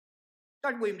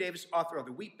Dr. William Davis, author of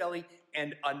the Wheat Belly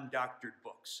and Undoctored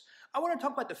books. I want to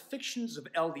talk about the fictions of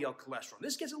LDL cholesterol.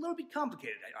 This gets a little bit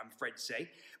complicated, I'm afraid to say,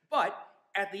 but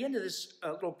at the end of this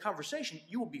little conversation,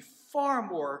 you will be far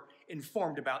more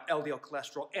informed about LDL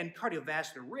cholesterol and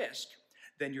cardiovascular risk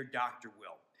than your doctor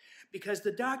will. Because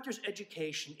the doctor's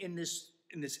education in this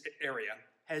area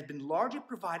has been largely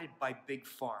provided by Big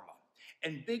Pharma.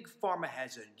 And Big Pharma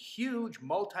has a huge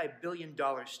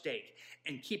multi-billion-dollar stake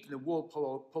in keeping the wool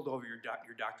pulled over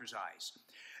your doctor's eyes,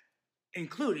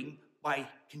 including by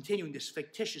continuing this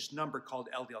fictitious number called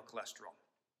LDL cholesterol.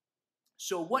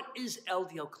 So what is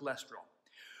LDL cholesterol?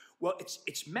 Well,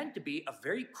 it's meant to be a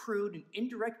very crude and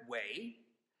indirect way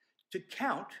to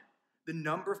count the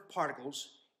number of particles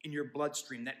in your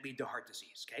bloodstream that lead to heart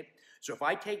disease, okay? So if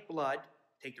I take blood,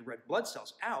 take the red blood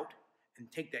cells out,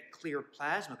 and take that clear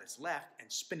plasma that's left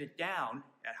and spin it down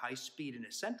at high speed in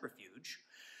a centrifuge,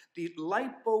 the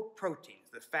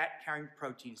lipoproteins, the fat-carrying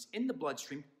proteins in the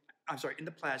bloodstream, in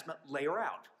the plasma, layer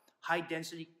out. High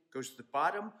density goes to the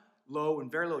bottom, low and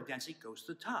very low density goes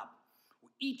to the top.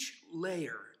 Each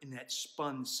layer in that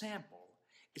spun sample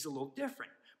is a little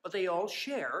different, but they all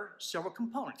share several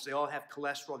components. They all have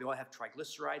cholesterol, they all have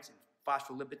triglycerides and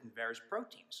phospholipids and various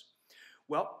proteins.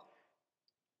 Well,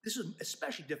 this was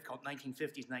especially difficult in the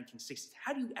 1950s, 1960s.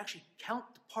 How do you actually count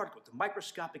the particles, the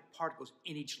microscopic particles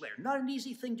in each layer? Not an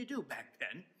easy thing to do back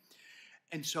then.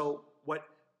 And so what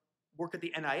work at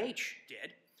the NIH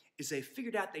did is they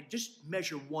figured out they just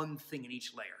measure one thing in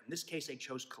each layer. In this case, they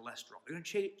chose cholesterol. They're going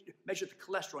to measure the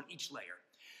cholesterol in each layer.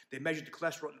 They measured the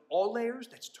cholesterol in all layers,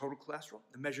 that's total cholesterol.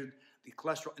 They measured the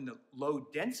cholesterol in the low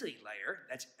density layer,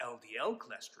 that's LDL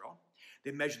cholesterol.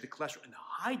 They measured the cholesterol in the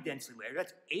high density layer,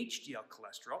 that's HDL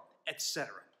cholesterol, etc.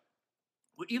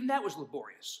 Well, even that was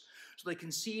laborious. So they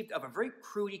conceived of a very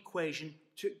crude equation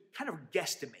to kind of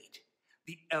guesstimate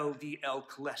the LDL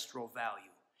cholesterol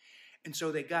value. And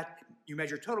so you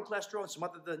measure total cholesterol and some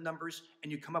other numbers,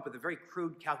 and you come up with a very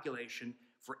crude calculation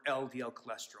for LDL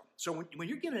cholesterol. So when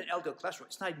you're given an LDL cholesterol,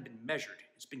 it's not even been measured,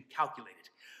 it's been calculated.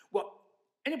 Well,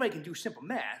 anybody can do simple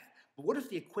math, but what if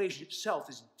the equation itself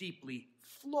is deeply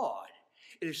flawed?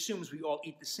 It assumes we all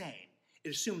eat the same. It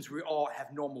assumes we all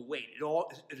have normal weight.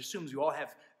 It assumes we all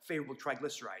have favorable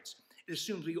triglycerides. It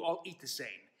assumes we all eat the same.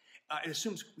 It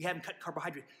assumes we haven't cut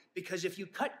carbohydrates. Because if you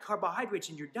cut carbohydrates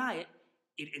in your diet,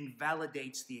 it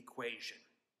invalidates the equation,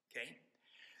 okay?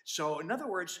 So in other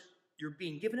words, you're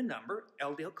being given a number,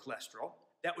 LDL cholesterol,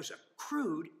 that was a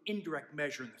crude, indirect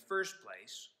measure in the first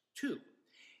place. 2,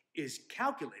 is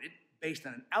calculated based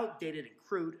on an outdated and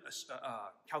crude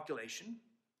calculation.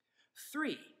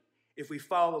 3, if we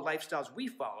follow the lifestyles we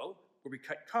follow, where we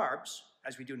cut carbs,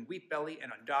 as we do in Wheat Belly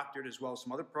and Undoctored, as well as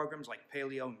some other programs like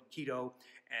paleo and keto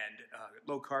and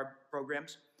low-carb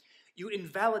programs, you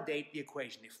invalidate the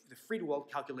equation, the free-to-well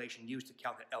calculation used to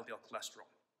calculate LDL cholesterol.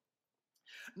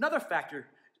 Another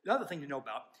thing to know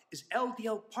about is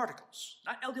LDL particles,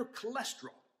 not LDL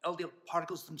cholesterol, LDL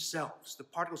particles themselves, the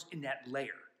particles in that layer,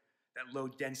 that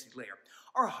low-density layer,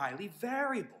 are highly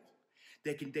variable.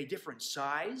 They differ in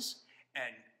size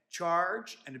and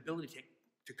charge and ability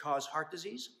to cause heart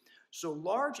disease. So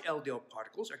large LDL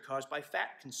particles are caused by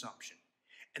fat consumption,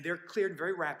 and they're cleared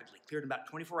very rapidly, cleared in about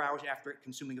 24 hours after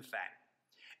consuming a fat.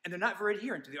 And they're not very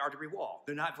adherent to the artery wall.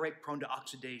 They're not very prone to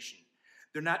oxidation.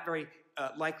 They're not very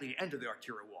likely to enter the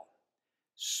arterial wall.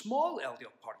 Small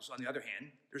LDL particles, on the other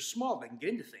hand, they're small. They can get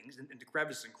into things, into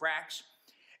crevices and cracks.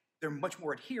 They're much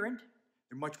more adherent.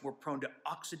 They're much more prone to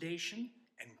oxidation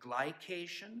and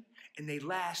glycation, and they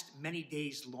last many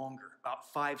days longer,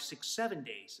 about 5, 6, 7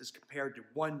 days, as compared to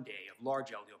 1 day of large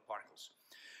LDL particles.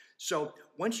 So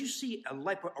once you see a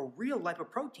real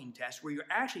lipoprotein test where you're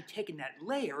actually taking that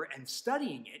layer and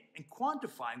studying it and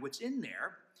quantifying what's in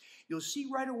there, you'll see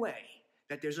right away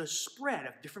that there's a spread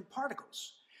of different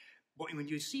particles. But when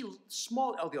you see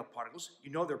small LDL particles, you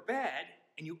know they're bad,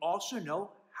 and you also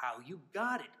know how you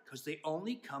got it, because they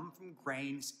only come from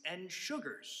grains and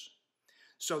sugars.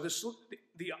 So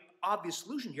the obvious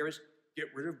solution here is get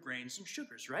rid of grains and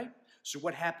sugars, right? So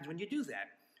what happens when you do that?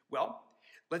 Well,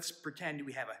 let's pretend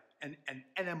we have an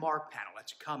NMR panel.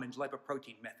 That's a common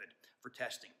lipoprotein method for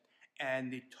testing.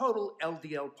 And the total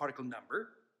LDL particle number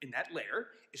in that layer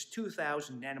is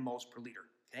 2,000 nanomoles per liter,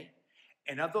 okay?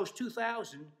 And of those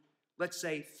 2,000, let's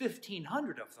say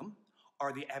 1,500 of them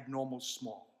are the abnormal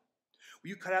small. Well,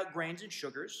 you cut out grains and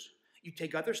sugars. You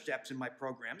take other steps in my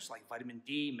programs like vitamin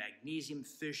D, magnesium,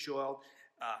 fish oil,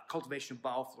 cultivation of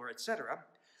bowel flora, etc.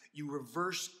 You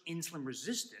reverse insulin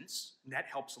resistance, and that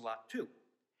helps a lot too.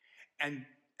 And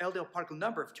LDL particle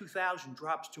number of 2,000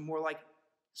 drops to more like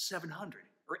 700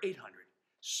 or 800.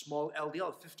 Small LDL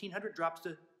of 1,500 drops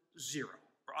to 0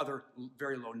 or other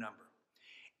very low number.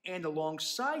 And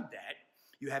alongside that,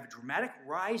 you have a dramatic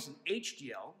rise in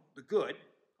HDL, the good,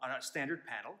 on a standard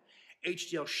panel.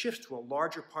 HDL shifts to a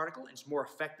larger particle and is more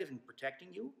effective in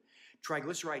protecting you.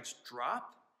 Triglycerides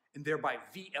drop, and thereby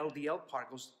VLDL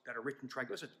particles that are rich in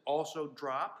triglycerides also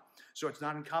drop. So it's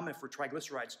not uncommon for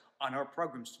triglycerides on our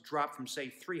programs to drop from, say,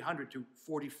 300 to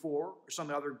 44 or some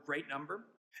other great number.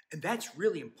 And that's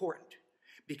really important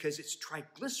because it's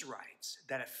triglycerides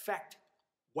that affect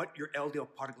what your LDL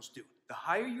particles do. The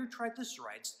higher your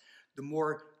triglycerides, the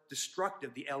more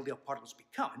destructive the LDL particles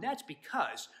become. And that's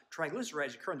because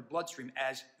triglycerides occur in the bloodstream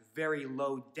as very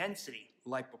low density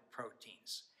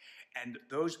lipoproteins. And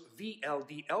those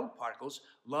VLDL particles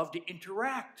love to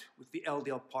interact with the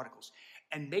LDL particles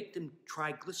and make them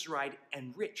triglyceride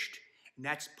enriched. And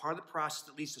that's part of the process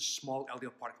that leads to small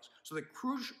LDL particles. So the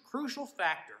crucial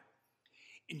factor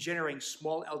in generating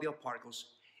small LDL particles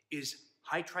is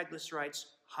high triglycerides,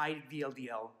 high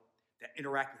VLDL that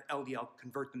interact with LDL,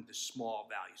 convert them to small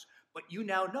values. But you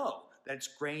now know that it's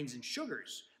grains and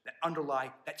sugars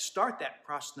that start that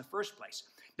process in the first place.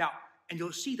 Now, and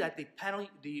you'll see that the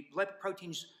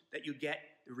lipoproteins that you get,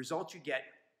 the results you get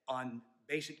on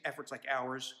basic efforts like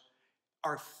ours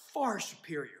are far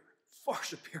superior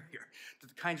to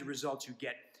the kinds of results you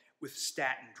get with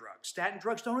statin drugs. Statin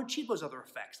drugs don't achieve those other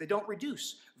effects. They don't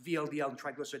reduce VLDL and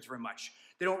triglycerides very much.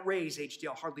 They don't raise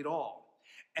HDL hardly at all.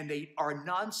 And they are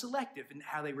non-selective in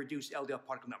how they reduce LDL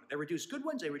particle number. They reduce good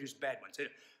ones, they reduce bad ones.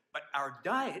 But our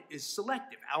diet is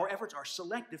selective. Our efforts are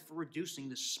selective for reducing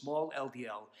the small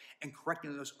LDL and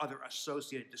correcting those other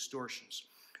associated distortions.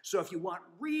 So if you want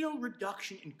real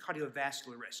reduction in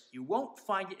cardiovascular risk, you won't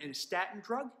find it in a statin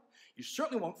drug. You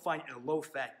certainly won't find it in a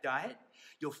low-fat diet.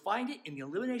 You'll find it in the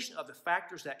elimination of the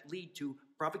factors that lead to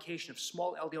provocation of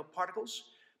small LDL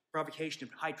particles, provocation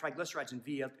of high triglycerides and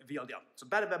VLDL. It's a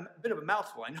bit of a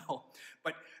mouthful, I know,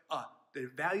 but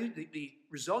the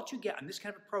results you get on this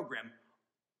kind of a program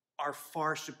are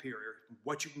far superior to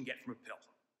what you can get from a pill.